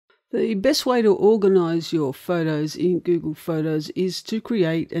The best way to organize your photos in Google Photos is to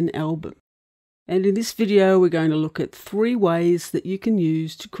create an album. And in this video, we're going to look at 3 ways that you can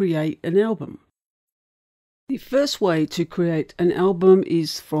use to create an album. The first way to create an album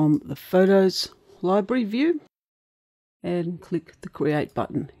is from the Photos library view, and click the Create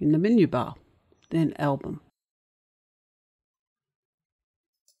button in the menu bar, then Album.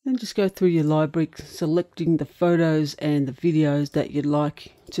 Then just go through your library, selecting the photos and the videos that you'd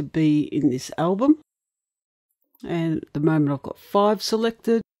like to be in this album. And at the moment I've got 5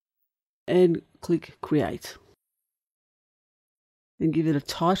 selected, and click Create. Then give it a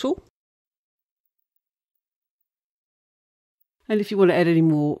title. And if you want to add any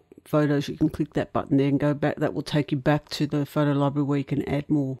more photos, you can click that button there and go back. That will take you back to the photo library where you can add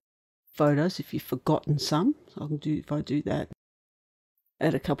more photos if you've forgotten some. So if I do that,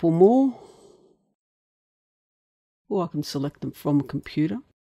 add a couple more, or I can select them from a computer.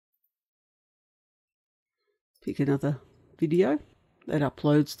 Pick another video that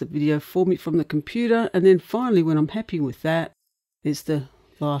uploads the video for me from the computer, and then finally, when I'm happy with that, there's the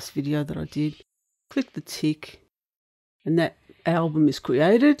last video that I did. Click the tick, and that album is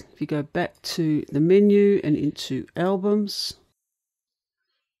created. If you go back to the menu and into albums,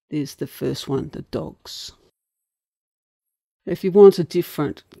 there's the first one, the dogs. If you want a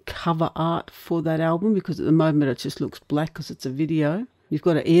different cover art for that album, because at the moment it just looks black because it's a video, you've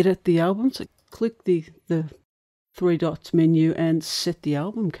got to edit the album. So click the 3 dots menu and set the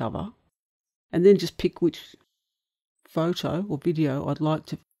album cover, and then just pick which photo or video I'd like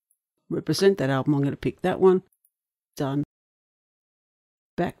to represent that album. I'm going to pick that one. Done.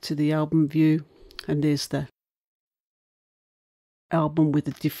 Back to the album view, and there's the album with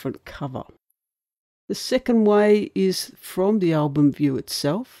a different cover. The second way is from the album view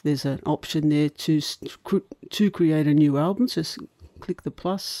itself. There's an option there to create a new album. So just click the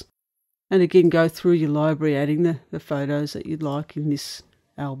plus, and again go through your library, adding the photos that you'd like in this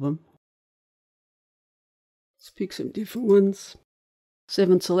album. Let's pick some different ones.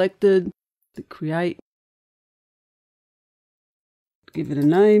 7 selected. Click Create. Give it a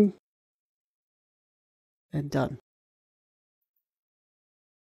name, and done.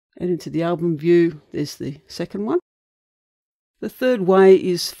 And into the album view, there's the second one. The third way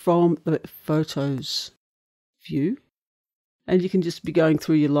is from the Photos view, and you can just be going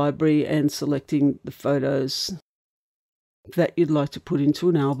through your library and selecting the photos that you'd like to put into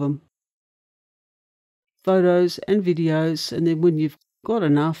an album. Photos and videos, and then when you've got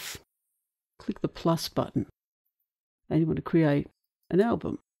enough, click the plus button, and you want to create an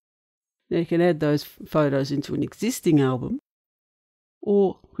album. Now you can add those photos into an existing album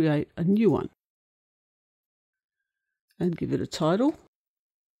or create a new one, and give it a title,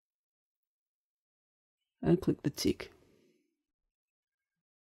 and click the tick.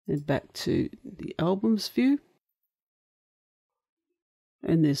 Then back to the albums view,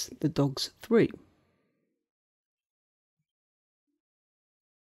 and there's the dogs 3.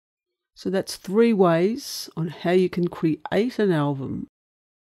 So that's 3 ways on how you can create an album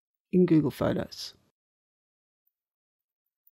in Google Photos.